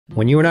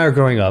When you and I were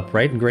growing up,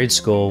 right, in grade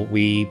school,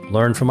 we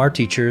learned from our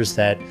teachers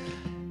that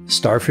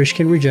starfish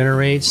can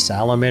regenerate,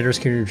 salamanders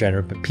can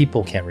regenerate, but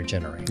people can't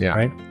regenerate,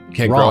 right? You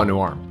can't grow a new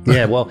arm.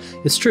 Yeah, well,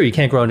 it's true. You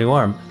can't grow a new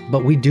arm,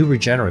 but we do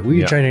regenerate.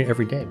 We regenerate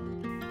every day.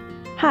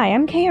 Hi,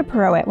 I'm Kaya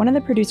Perowit, one of the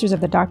producers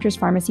of the Doctor's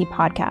Pharmacy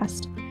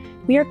podcast.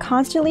 We are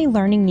constantly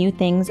learning new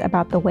things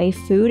about the way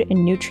food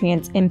and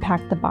nutrients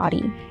impact the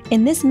body.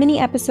 In this mini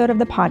episode of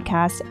the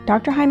podcast,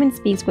 Dr. Hyman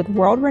speaks with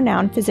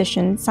world-renowned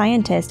physician,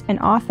 scientist, and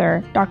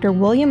author Dr.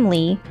 William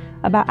Li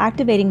about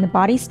activating the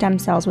body's stem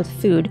cells with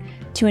food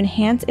to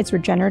enhance its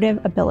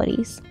regenerative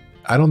abilities.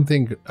 I don't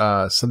think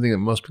something that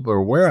most people are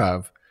aware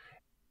of,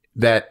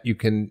 that you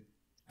can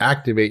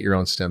activate your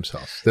own stem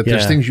cells, that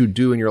there's things you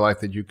do in your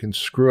life that you can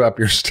screw up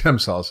your stem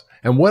cells.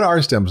 And what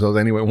are stem cells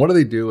anyway? What do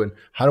they do? And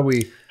how do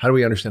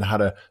we understand how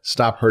to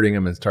stop hurting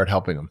them and start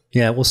helping them?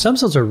 Yeah, well, stem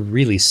cells are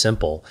really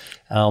simple.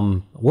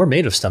 We're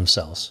made of stem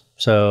cells.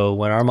 So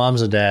when our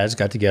moms and dads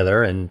got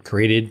together and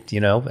created,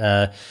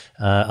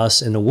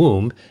 us in the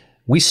womb,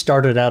 we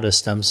started out as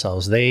stem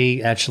cells.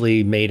 They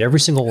actually made every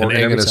single organ.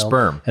 An egg and a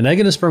sperm. An egg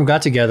and a sperm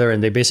got together,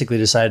 and they basically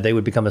decided they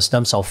would become a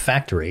stem cell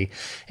factory.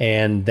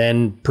 And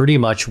then pretty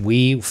much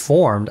we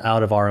formed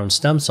out of our own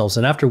stem cells.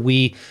 And after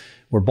we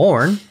were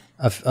born,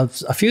 a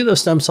few of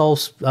those stem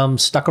cells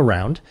stuck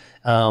around,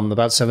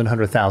 about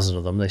 700,000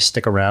 of them. They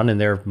stick around,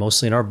 and they're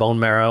mostly in our bone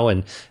marrow,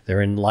 and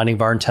they're in lining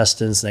of our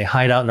intestines. And they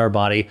hide out in our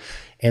body,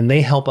 and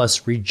they help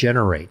us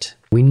regenerate.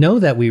 We know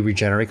that we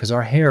regenerate because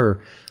our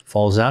hair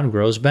falls out and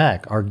grows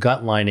back. Our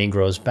gut lining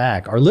grows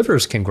back. Our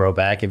livers can grow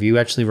back. If you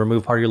actually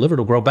remove part of your liver,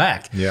 it'll grow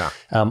back. Yeah.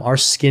 Our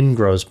skin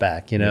grows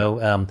back,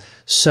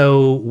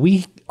 So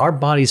our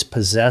bodies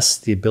possess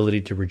the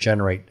ability to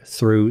regenerate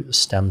through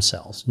stem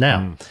cells.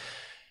 Now,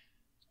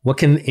 what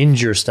can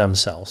injure stem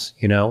cells?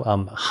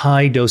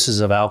 High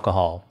doses of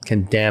alcohol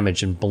can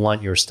damage and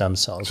blunt your stem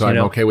cells. So I'm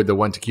okay with the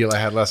one tequila I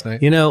had last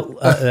night?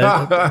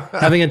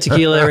 Having a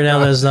tequila every now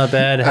and then is not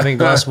bad. Having a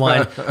glass of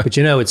wine. But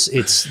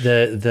it's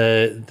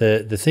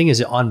the thing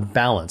is, on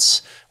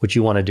balance, what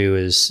you want to do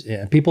is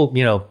people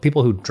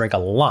who drink a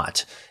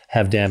lot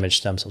have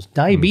damaged stem cells.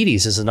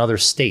 Diabetes is another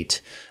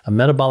state, a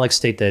metabolic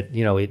state that,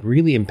 it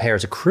really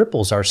impairs, it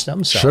cripples our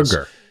stem cells.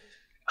 Sugar.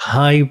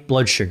 High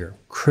blood sugar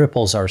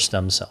cripples our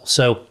stem cells.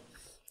 So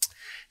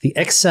the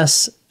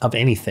excess of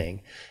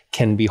anything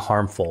can be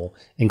harmful,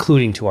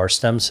 including to our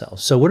stem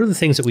cells. So what are the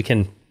things that we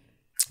can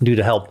do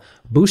to help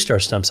boost our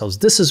stem cells?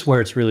 This is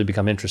where it's really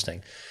become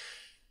interesting.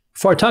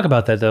 Before I talk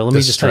about that, though, let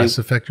me just tell you. Does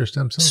stress affect your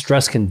stem cells?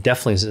 Stress can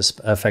definitely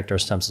affect our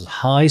stem cells.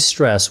 High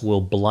stress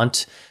will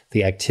blunt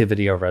the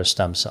activity of our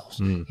stem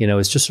cells.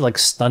 It's just like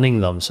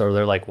stunning them. So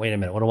they're like, wait a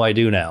minute, what do I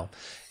do now?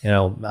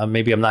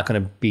 Maybe I'm not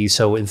going to be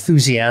so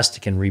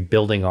enthusiastic in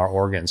rebuilding our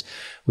organs.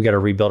 We got to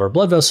rebuild our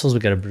blood vessels. We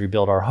got to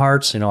rebuild our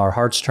hearts. Our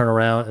hearts turn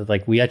around.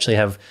 Like, we actually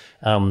have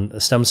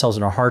stem cells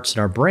in our hearts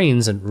and our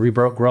brains, and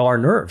grow our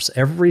nerves.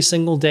 Every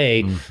single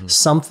day,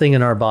 something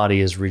in our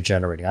body is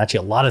regenerating.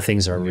 Actually, a lot of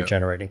things are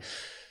regenerating.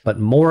 But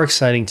more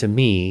exciting to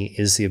me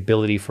is the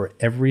ability for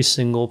every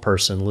single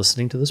person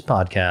listening to this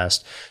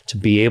podcast to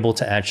be able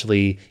to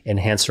actually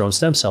enhance their own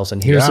stem cells.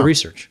 And here's the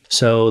research.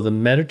 So the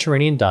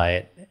Mediterranean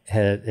diet,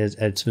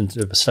 it's been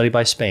a study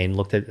by Spain,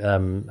 looked at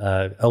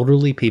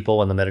elderly people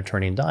on the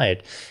Mediterranean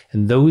diet,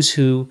 and those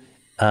who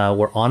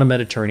were on a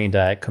Mediterranean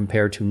diet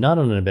compared to not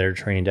on a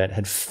Mediterranean diet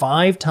had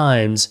 5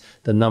 times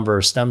the number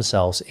of stem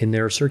cells in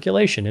their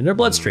circulation, in their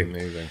bloodstream.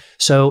 Amazing.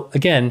 So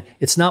again,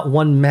 it's not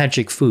one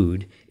magic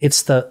food,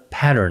 it's the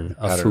pattern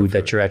of food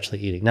that you're actually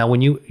eating. Now,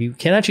 when you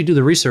can actually do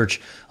the research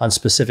on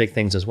specific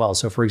things as well.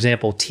 So for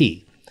example,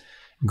 tea.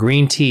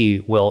 Green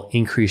tea will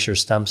increase your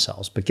stem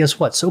cells, but guess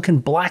what? So can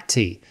black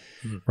tea.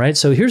 Right.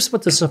 So here's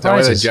what the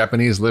surprise is. The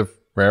Japanese live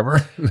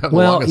forever.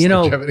 Well,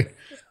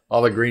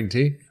 all the green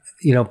tea.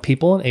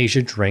 People in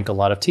Asia drink a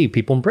lot of tea.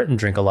 People in Britain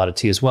drink a lot of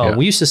tea as well. Yeah.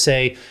 We used to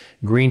say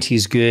green tea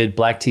is good,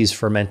 black tea is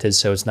fermented,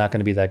 so it's not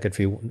going to be that good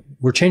for you.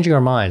 We're changing our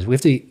minds. We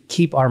have to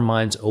keep our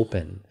minds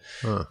open.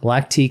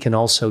 Black tea can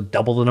also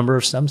double the number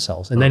of stem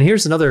cells. And then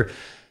here's another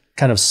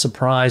kind of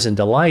surprise and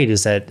delight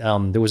is that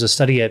there was a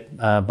study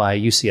by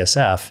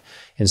UCSF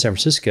in San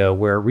Francisco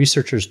where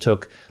researchers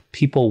took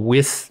people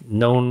with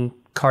known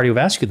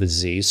cardiovascular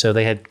disease, so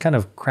they had kind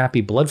of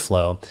crappy blood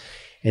flow,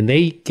 and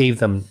they gave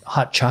them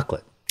hot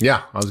chocolate.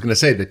 Yeah, I was going to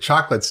say the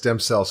chocolate stem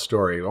cell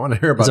story. I want to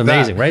hear about that. It's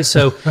amazing, right?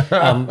 So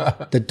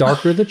the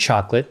darker the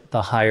chocolate,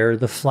 the higher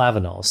the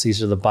flavonols.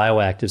 These are the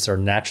bioactives that are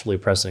naturally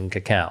present in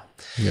cacao.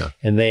 Yeah.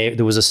 And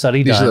there was a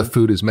study done. These are the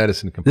food as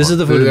medicine components. This is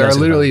the food as medicine.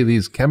 There are literally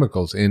these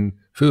chemicals in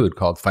food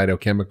called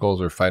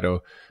phytochemicals or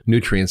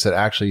phytonutrients that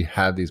actually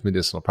have these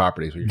medicinal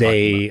properties.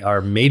 They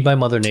are made by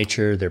Mother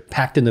Nature. They're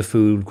packed in the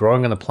food,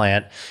 growing on the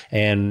plant.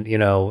 And,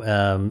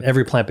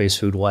 every plant-based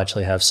food will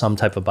actually have some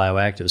type of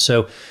bioactive.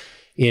 So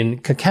in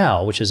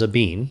cacao, which is a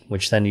bean,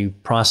 which then you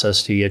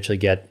process to actually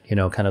get,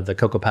 kind of the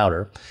cocoa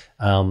powder.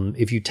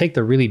 If you take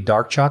the really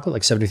dark chocolate,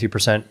 like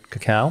 73%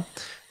 cacao,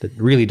 the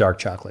really dark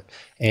chocolate,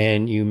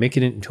 and you make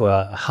it into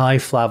a high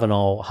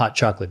flavanol hot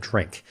chocolate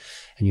drink,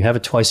 and you have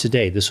it twice a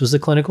day. This was a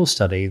clinical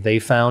study. They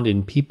found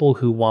in people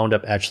who wound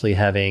up actually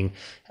having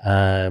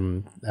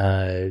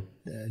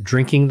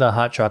drinking the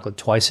hot chocolate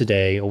twice a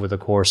day over the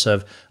course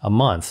of a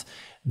month,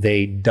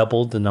 they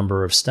doubled the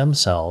number of stem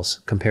cells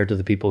compared to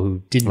the people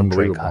who didn't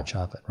drink hot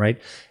chocolate, right?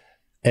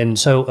 And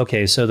so,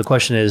 okay, so the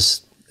question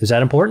is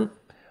that important?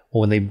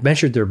 Well, when they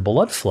measured their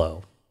blood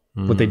flow,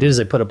 what they did is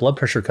they put a blood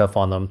pressure cuff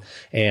on them,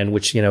 and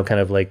which, kind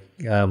of like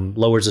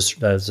lowers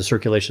the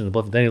circulation of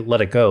the blood. Then they let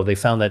it go. They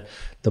found that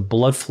the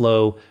blood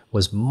flow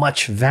was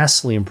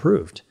vastly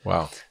improved.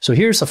 Wow. So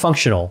here's a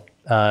functional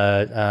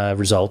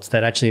result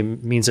that actually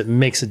means it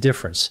makes a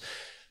difference.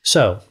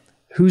 So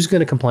who's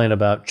going to complain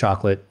about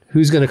chocolate?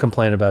 Who's going to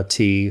complain about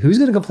tea? Who's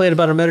going to complain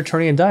about a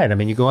Mediterranean diet? I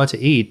mean, you go out to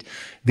eat.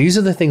 These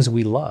are the things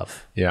we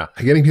love. Yeah.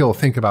 Getting people to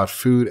think about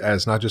food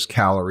as not just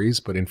calories,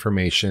 but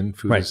information.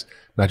 Food is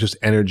not just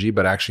energy,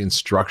 but actually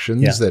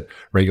instructions that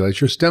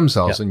regulate your stem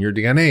cells and your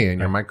DNA and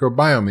your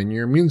microbiome and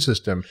your immune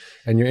system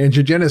and your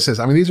angiogenesis.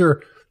 I mean, these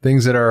are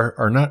things that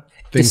are not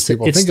things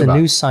people think about. It's the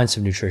new science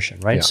of nutrition,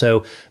 right? Yeah.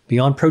 So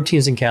beyond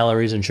proteins and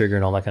calories and sugar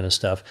and all that kind of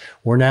stuff,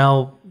 we're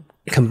now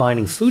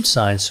combining food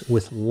science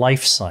with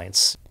life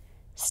science.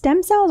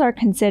 Stem cells are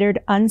considered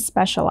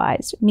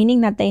unspecialized,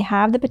 meaning that they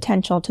have the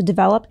potential to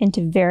develop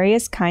into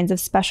various kinds of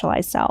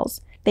specialized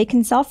cells. They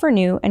can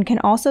self-renew and can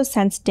also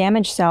sense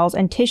damaged cells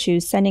and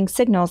tissues, sending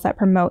signals that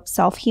promote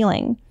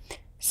self-healing.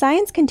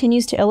 Science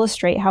continues to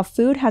illustrate how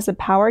food has the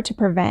power to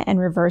prevent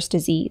and reverse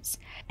disease.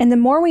 And the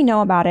more we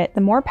know about it,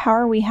 the more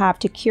power we have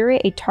to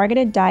curate a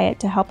targeted diet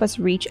to help us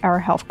reach our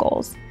health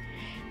goals.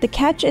 The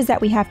catch is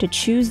that we have to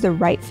choose the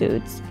right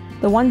foods,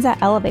 the ones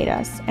that elevate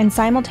us, and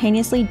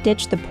simultaneously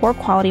ditch the poor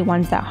quality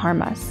ones that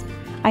harm us.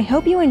 I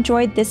hope you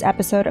enjoyed this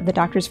episode of The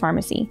Doctor's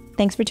Pharmacy.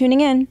 Thanks for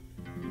tuning in.